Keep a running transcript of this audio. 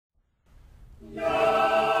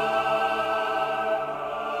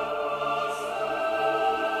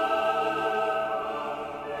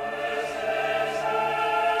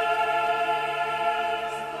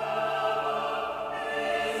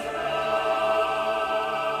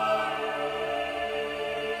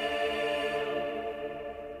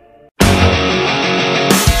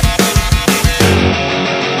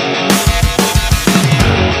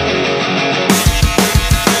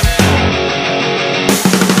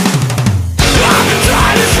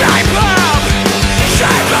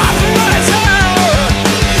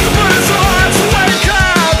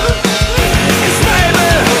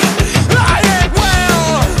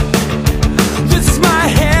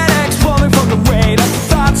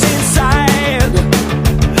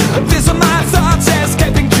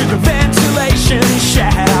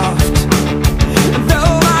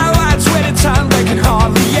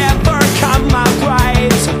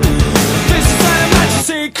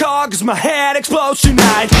car cause my head explodes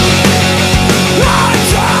tonight. I'm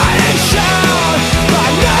trying to shout, my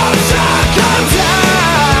nose comes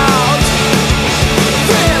out.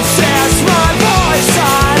 This is my voice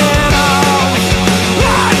signing off.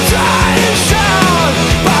 I'm trying to shout,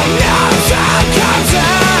 my nose comes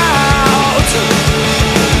out.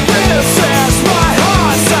 This is my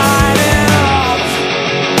heart signing off.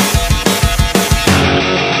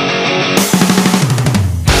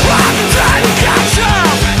 I've been trying to catch up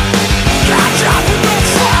with the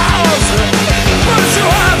clouds, but it's too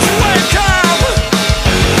hard to wake up.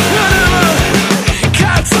 I never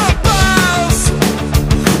catch the buzz.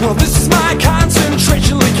 Well, this is my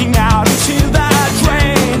concentration leaking out into that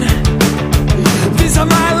drain. These are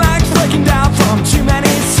my legs breaking down from too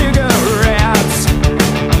many cigarettes.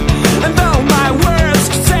 And though my words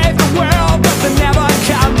could save the world, but they never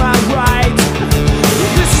come out right.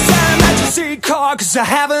 This is an emergency call cause I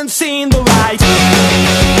haven't seen the light.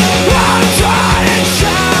 I'm trying to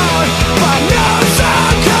shout, my nose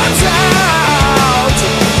comes out.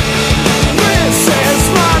 This is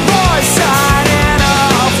my voice signing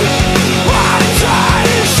off. I'm trying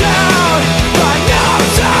to shout, my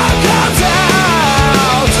nose comes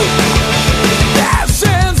out. This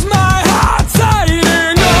is my heart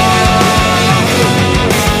signing off.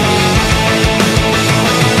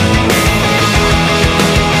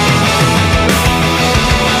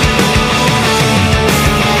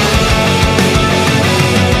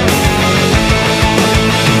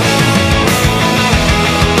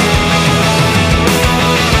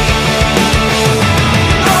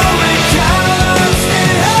 Only cowards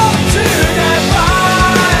need help to get by.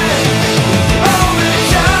 Only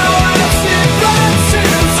cowards need friends to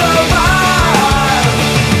survive.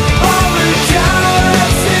 Only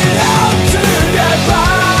cowards need help to get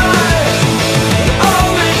by.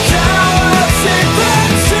 Only cowards need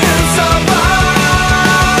friends to survive.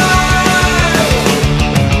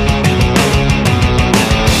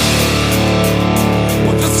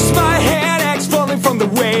 Well, this is my head exploding from the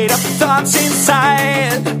weight of thoughts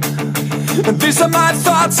inside. And these are my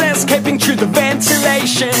thoughts escaping through the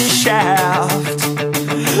ventilation shaft.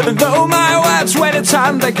 And though my words wait a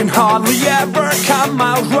time, they can hardly ever come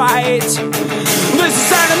out right. This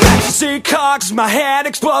is an emergency call cause my head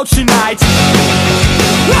explodes tonight.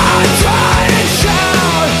 I'm trying to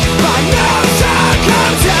shout, my nose